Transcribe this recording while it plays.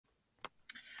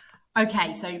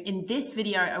Okay, so in this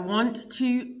video, I want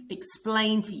to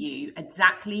explain to you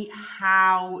exactly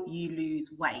how you lose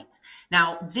weight.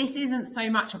 Now, this isn't so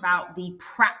much about the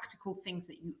practical things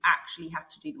that you actually have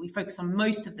to do that we focus on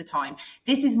most of the time.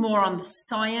 This is more on the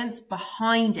science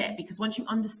behind it, because once you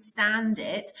understand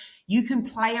it, you can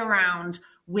play around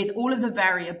with all of the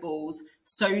variables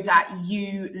so that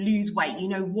you lose weight. You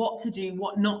know what to do,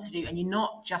 what not to do, and you're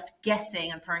not just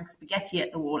guessing and throwing spaghetti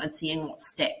at the wall and seeing what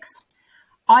sticks.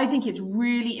 I think it's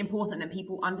really important that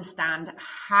people understand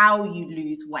how you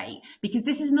lose weight, because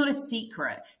this is not a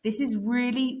secret. This is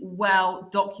really well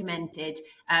documented.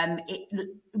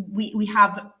 We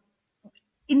have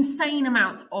insane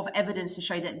amounts of evidence to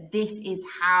show that this is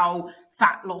how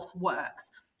fat loss works.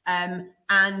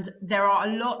 And there are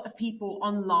a lot of people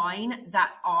online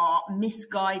that are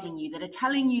misguiding you, that are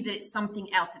telling you that it's something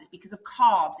else, that it's because of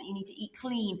carbs, that you need to eat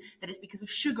clean, that it's because of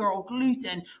sugar or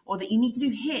gluten, or that you need to do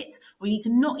HIIT, or you need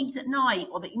to not eat at night,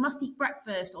 or that you must eat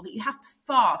breakfast, or that you have to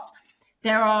fast.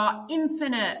 There are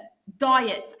infinite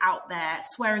diets out there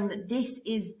swearing that this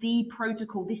is the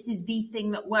protocol, this is the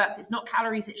thing that works. It's not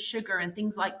calories, it's sugar and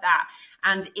things like that.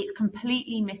 And it's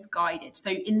completely misguided. So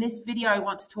in this video, I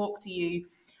want to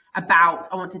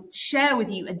share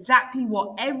with you exactly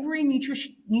what every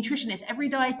nutritionist, every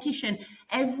dietitian,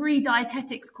 every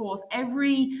dietetics course,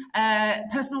 every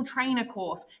personal trainer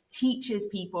course teaches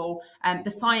people,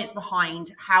 the science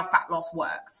behind how fat loss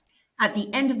works. At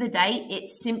the end of the day, it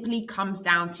simply comes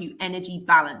down to energy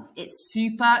balance. It's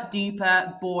super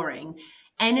duper boring.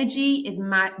 Energy is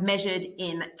measured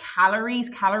in calories.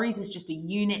 Calories is just a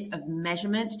unit of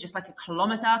measurement, just like a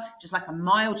kilometer, just like a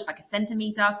mile, just like a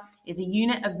centimeter is a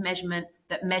unit of measurement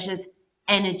that measures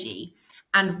energy.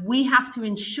 And we have to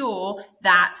ensure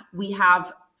that we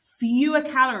have fewer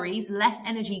calories, less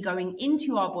energy going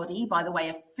into our body by the way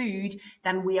of food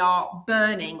than we are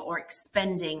burning or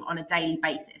expending on a daily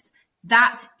basis.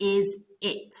 That is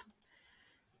it.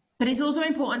 But it's also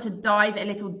important to dive a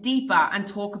little deeper and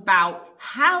talk about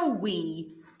how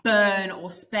we burn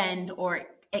or spend or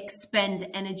expend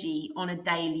energy on a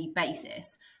daily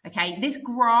basis. Okay, this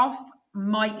graph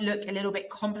might look a little bit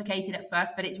complicated at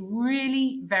first, but it's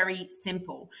really very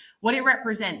simple. What it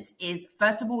represents is,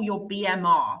 first of all, your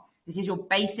BMR. This is your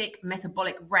basic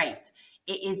metabolic rate.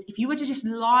 It is, if you were to just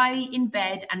lie in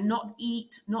bed and not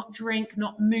eat, not drink,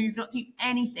 not move, not do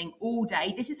anything all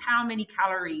day, this is how many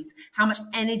calories, how much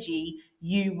energy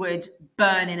you would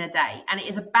burn in a day. And it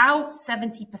is about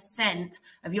 70%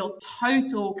 of your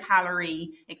total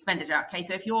calorie expenditure. Okay,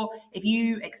 so if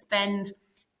you expend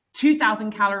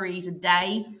 2,000 calories a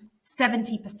day,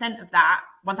 70% of that,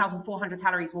 1,400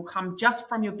 calories, will come just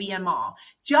from your BMR,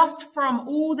 just from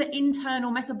all the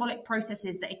internal metabolic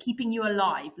processes that are keeping you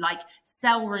alive, like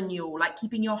cell renewal, like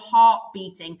keeping your heart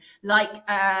beating, like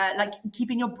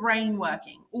keeping your brain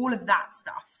working, all of that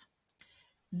stuff.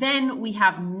 Then we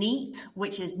have NEAT,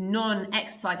 which is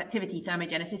non-exercise activity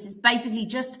thermogenesis. It's basically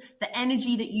just the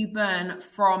energy that you burn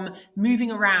from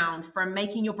moving around, from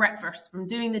making your breakfast, from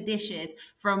doing the dishes,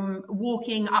 from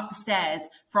walking up the stairs,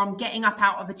 from getting up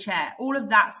out of a chair. All of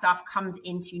that stuff comes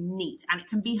into NEAT, and it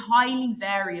can be highly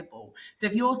variable. So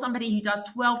if you're somebody who does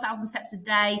 12,000 steps a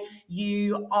day,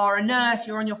 you are a nurse,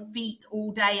 you're on your feet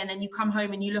all day, and then you come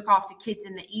home and you look after kids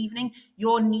in the evening,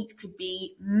 your NEAT could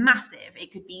be massive.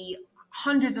 It could be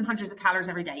hundreds and hundreds of calories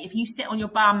every day. If you sit on your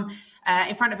bum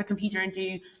in front of a computer and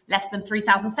do less than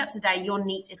 3,000 steps a day, your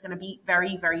NEAT is going to be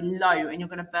very, very low and you're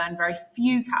going to burn very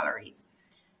few calories.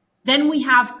 Then we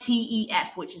have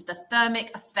TEF, which is the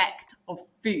thermic effect of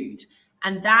food.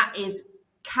 And that is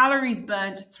calories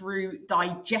burnt through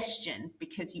digestion,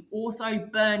 because you also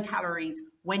burn calories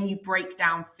when you break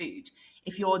down food.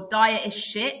 If your diet is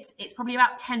shit, it's probably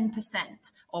about 10%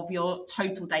 of your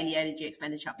total daily energy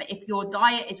expenditure. But if your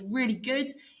diet is really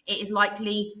good, it is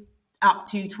likely up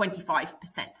to 25%.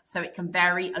 So it can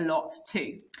vary a lot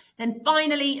too. Then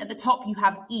finally, at the top, you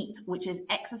have EAT, which is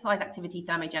exercise activity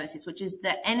thermogenesis, which is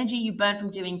the energy you burn from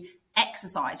doing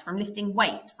exercise, from lifting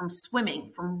weights, from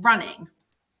swimming, from running.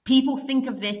 People think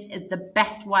of this as the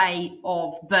best way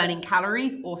of burning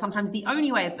calories, or sometimes the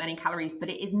only way of burning calories, but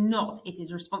it is not. It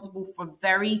is responsible for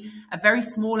a very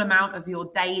small amount of your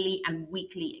daily and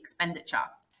weekly expenditure.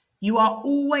 You are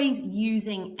always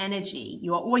using energy.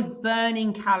 You are always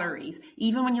burning calories.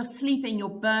 Even when you're sleeping, you're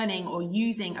burning or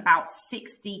using about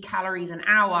 60 calories an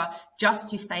hour just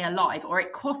to stay alive, or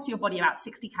it costs your body about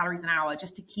 60 calories an hour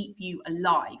just to keep you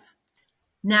alive.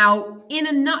 Now, in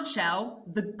a nutshell,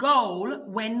 the goal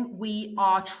when we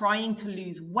are trying to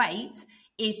lose weight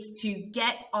is to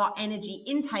get our energy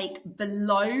intake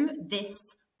below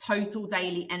this total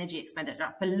daily energy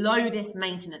expenditure, below this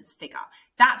maintenance figure.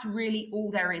 That's really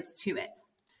all there is to it.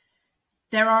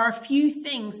 There are a few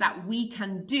things that we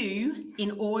can do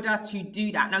in order to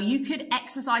do that. Now, you could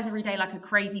exercise every day like a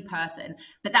crazy person,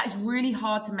 but that is really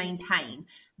hard to maintain.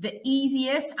 The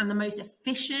easiest and the most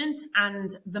efficient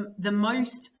and the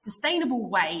most sustainable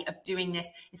way of doing this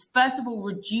is, first of all,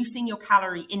 reducing your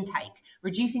calorie intake,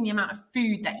 reducing the amount of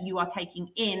food that you are taking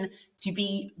in to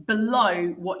be below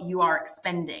what you are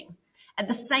expending. At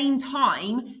the same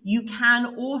time, you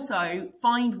can also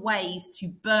find ways to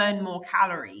burn more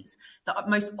calories. The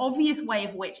most obvious way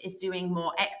of which is doing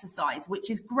more exercise,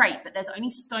 which is great, but there's only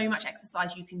so much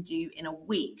exercise you can do in a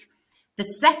week. The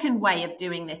second way of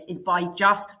doing this is by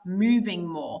just moving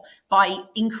more, by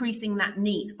increasing that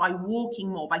NEAT, by walking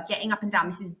more, by getting up and down.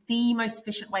 This is the most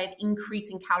efficient way of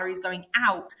increasing calories going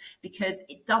out because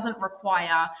it doesn't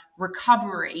require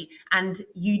recovery and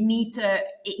you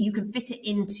can fit it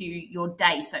into your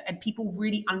day. And people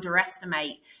really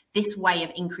underestimate this way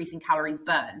of increasing calories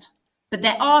burned. But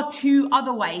there are two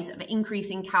other ways of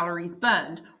increasing calories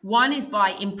burned. One is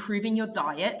by improving your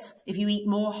diet. If you eat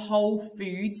more whole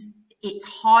foods, it's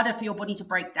harder for your body to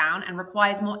break down and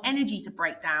requires more energy to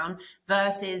break down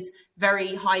versus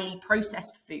very highly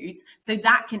processed foods. So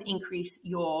that can increase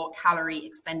your calorie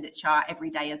expenditure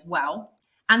every day as well.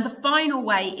 And the final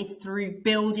way is through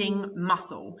building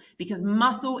muscle, because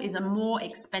muscle is a more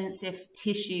expensive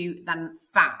tissue than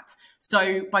fat.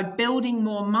 So by building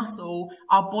more muscle,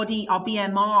 our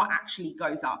BMR actually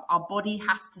goes up. Our body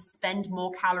has to spend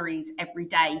more calories every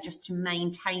day just to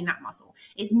maintain that muscle.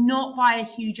 It's not by a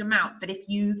huge amount, but if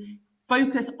you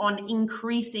focus on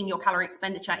increasing your calorie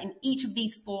expenditure in each of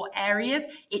these 4 areas,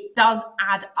 it does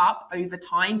add up over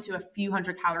time to a few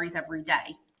hundred calories every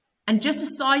day. And just a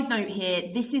side note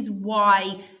here, this is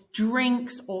why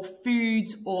drinks or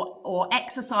foods or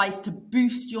exercise to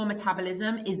boost your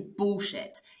metabolism is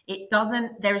bullshit.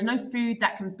 There is no food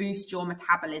that can boost your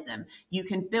metabolism. You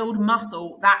can build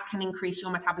muscle, that can increase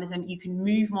your metabolism. You can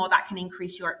move more, that can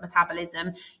increase your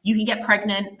metabolism. You can get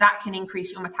pregnant, that can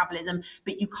increase your metabolism,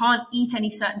 but you can't eat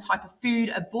any certain type of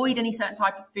food, avoid any certain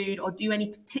type of food, or do any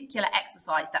particular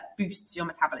exercise that boosts your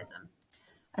metabolism.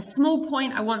 A small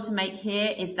point I want to make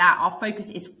here is that our focus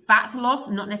is fat loss,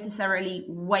 not necessarily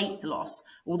weight loss,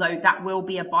 although that will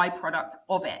be a byproduct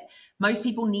of it. Most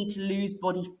people need to lose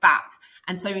body fat.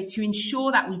 And so to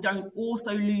ensure that we don't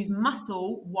also lose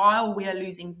muscle while we are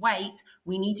losing weight,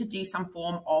 we need to do some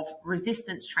form of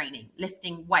resistance training,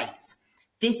 lifting weights.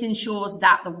 This ensures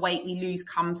that the weight we lose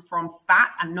comes from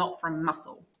fat and not from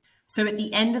muscle. So at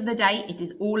the end of the day, it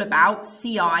is all about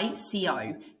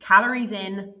CI/CO, calories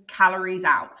in, calories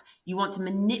out. You want to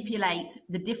manipulate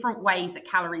the different ways that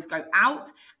calories go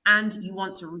out, and you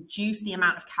want to reduce the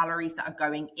amount of calories that are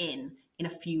going in a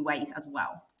few ways as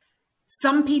well.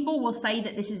 Some people will say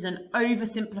that this is an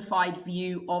oversimplified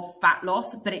view of fat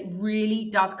loss, but it really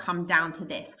does come down to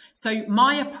this. So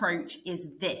my approach is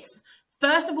this.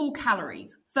 First of all,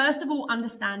 calories. First of all,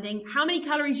 understanding how many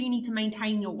calories you need to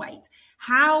maintain your weight,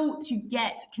 how to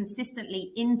get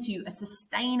consistently into a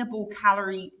sustainable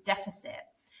calorie deficit.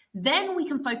 Then we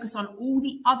can focus on all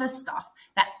the other stuff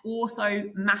that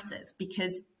also matters,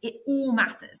 because it all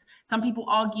matters. Some people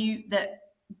argue that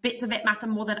bits of it matter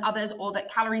more than others, or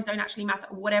that calories don't actually matter,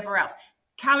 or whatever else.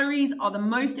 Calories are the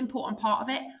most important part of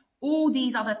it. All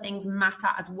these other things matter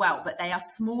as well, but they are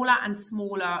smaller and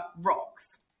smaller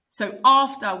rocks. So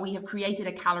after we have created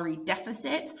a calorie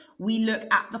deficit, we look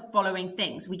at the following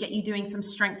things. We get you doing some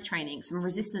strength training, some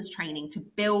resistance training to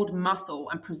build muscle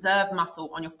and preserve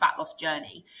muscle on your fat loss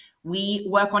journey. We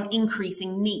work on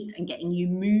increasing NEAT and getting you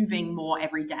moving more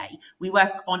every day. We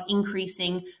work on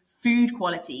increasing food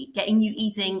quality, getting you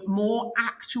eating more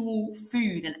actual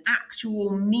food and actual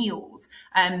meals.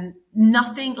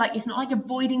 Nothing like, it's not like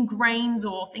avoiding grains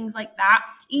or things like that.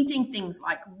 Eating things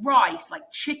like rice,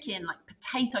 like chicken, like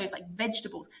potatoes, like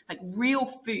vegetables, like real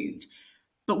food.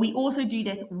 But we also do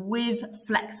this with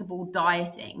flexible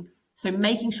dieting. So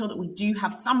making sure that we do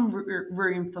have some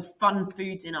room for fun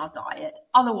foods in our diet.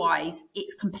 Otherwise,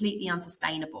 it's completely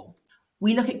unsustainable.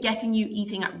 We look at getting you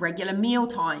eating at regular meal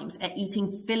times, at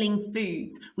eating filling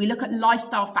foods. We look at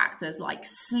lifestyle factors like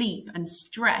sleep and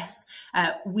stress.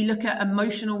 We look at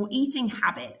emotional eating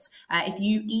habits. If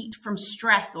you eat from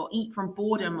stress or eat from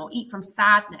boredom or eat from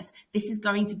sadness, this is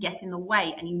going to get in the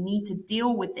way, and you need to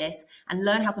deal with this and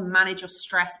learn how to manage your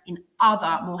stress in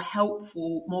other more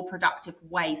helpful, more productive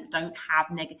ways that don't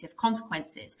have negative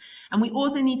consequences. And we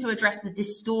also need to address the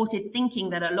distorted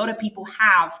thinking that a lot of people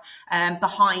have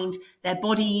behind their their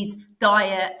bodies,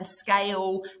 diet, the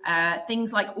scale,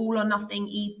 things like all or nothing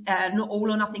not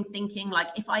all or nothing thinking, like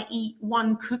if I eat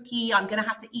one cookie, I'm going to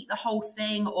have to eat the whole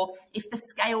thing, or if the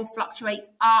scale fluctuates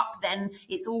up, then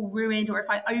it's all ruined, or if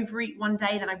I overeat one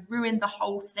day, then I've ruined the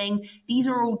whole thing. These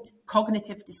are all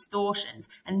cognitive distortions,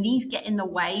 and these get in the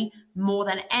way more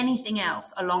than anything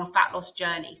else along a fat loss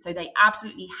journey. So they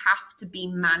absolutely have to be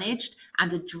managed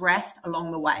and addressed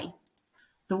along the way.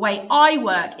 The way I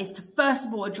work is to first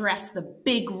of all address the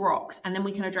big rocks, and then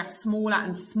we can address smaller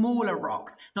and smaller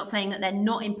rocks. Not saying that they're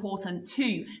not important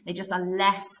too, they just are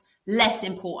less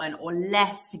important or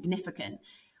less significant.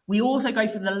 We also go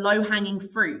for the low-hanging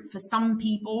fruit. For some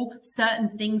people, certain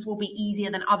things will be easier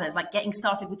than others. Like getting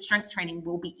started with strength training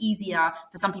will be easier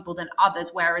for some people than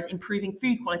others, whereas improving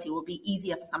food quality will be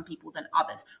easier for some people than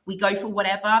others. We go for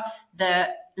whatever the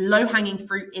low-hanging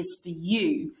fruit is for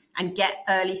you and get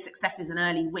early successes and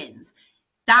early wins.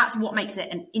 That's what makes it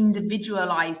an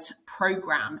individualized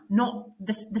program. Not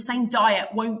the same diet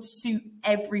won't suit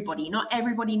everybody. Not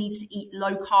everybody needs to eat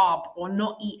low carb or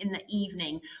not eat in the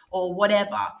evening or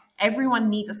whatever. Everyone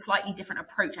needs a slightly different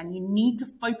approach, and you need to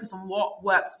focus on what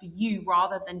works for you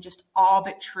rather than just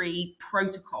arbitrary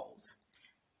protocols.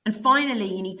 And finally,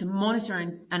 you need to monitor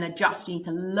and adjust. You need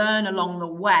to learn along the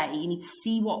way. You need to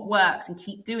see what works and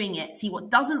keep doing it, see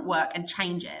what doesn't work and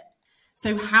change it.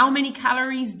 So how many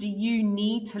calories do you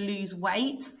need to lose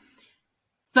weight?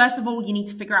 First of all, you need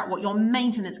to figure out what your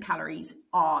maintenance calories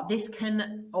are.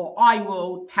 I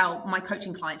will tell my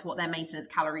coaching clients what their maintenance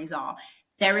calories are.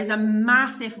 There is a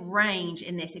massive range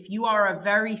in this. If you are a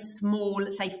very small,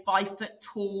 let's say 5 foot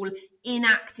tall,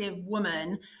 inactive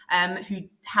woman who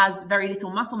has very little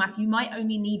muscle mass, you might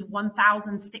only need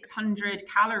 1,600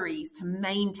 calories to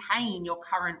maintain your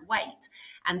current weight.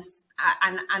 And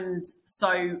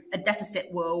so a deficit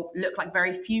will look like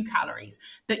very few calories.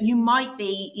 But you might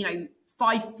be,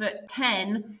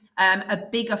 5'10", a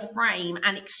bigger frame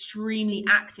and extremely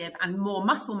active and more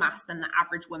muscle mass than the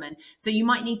average woman. So you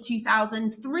might need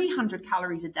 2,300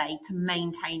 calories a day to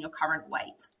maintain your current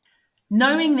weight.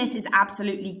 Knowing this is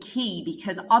absolutely key,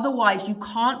 because otherwise you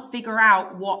can't figure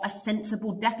out what a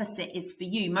sensible deficit is for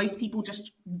you. Most people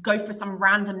just go for some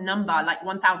random number like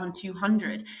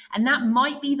 1,200, and that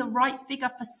might be the right figure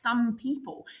for some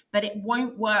people, but it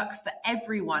won't work for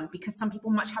everyone because some people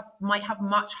might have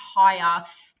much higher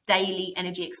daily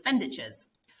energy expenditures.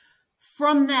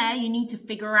 From there, you need to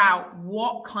figure out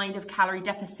what kind of calorie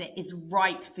deficit is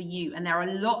right for you. And there are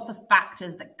lots of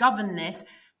factors that govern this,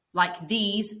 like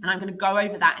these, and I'm going to go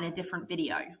over that in a different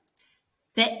video.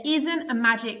 There isn't a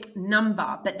magic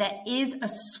number, but there is a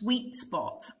sweet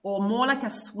spot, or more like a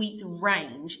sweet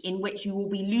range, in which you will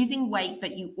be losing weight,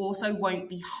 but you also won't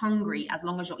be hungry as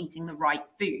long as you're eating the right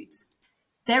foods.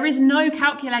 There is no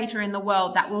calculator in the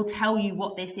world that will tell you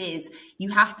what this is. You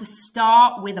have to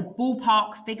start with a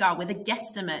ballpark figure, with a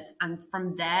guesstimate, and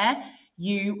from there,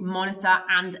 you monitor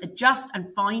and adjust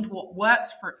and find what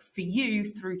works for you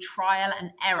through trial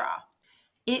and error.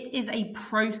 It is a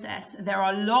process. There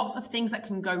are lots of things that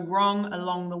can go wrong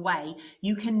along the way.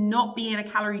 You cannot be in a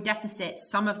calorie deficit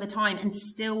some of the time and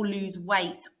still lose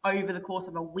weight over the course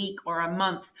of a week or a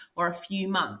month or a few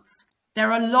months.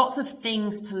 There are lots of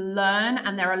things to learn,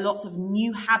 and there are lots of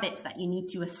new habits that you need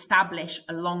to establish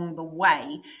along the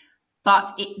way,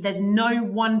 but there's no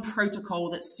one protocol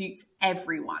that suits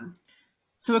everyone.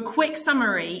 So a quick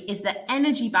summary is that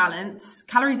energy balance,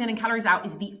 calories in and calories out,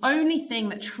 is the only thing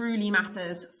that truly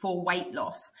matters for weight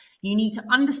loss. You need to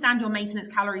understand your maintenance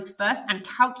calories first and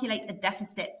calculate a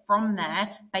deficit from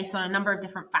there based on a number of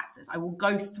different factors. I will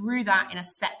go through that in a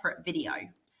separate video.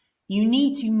 You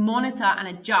need to monitor and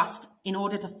adjust in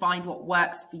order to find what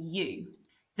works for you.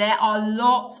 There are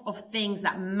lots of things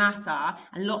that matter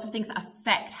and lots of things that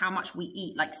affect how much we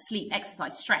eat, like sleep,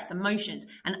 exercise, stress, emotions,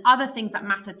 and other things that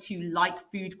matter too, like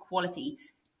food quality.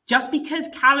 Just because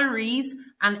calories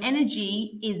and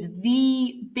energy is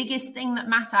the biggest thing that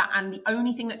matter and the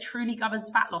only thing that truly governs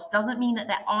fat loss doesn't mean that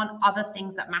there aren't other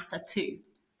things that matter too.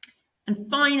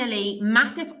 And finally,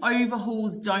 massive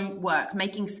overhauls don't work.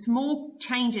 Making small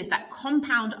changes that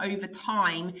compound over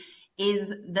time is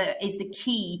the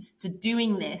key to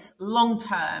doing this long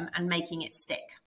term and making it stick.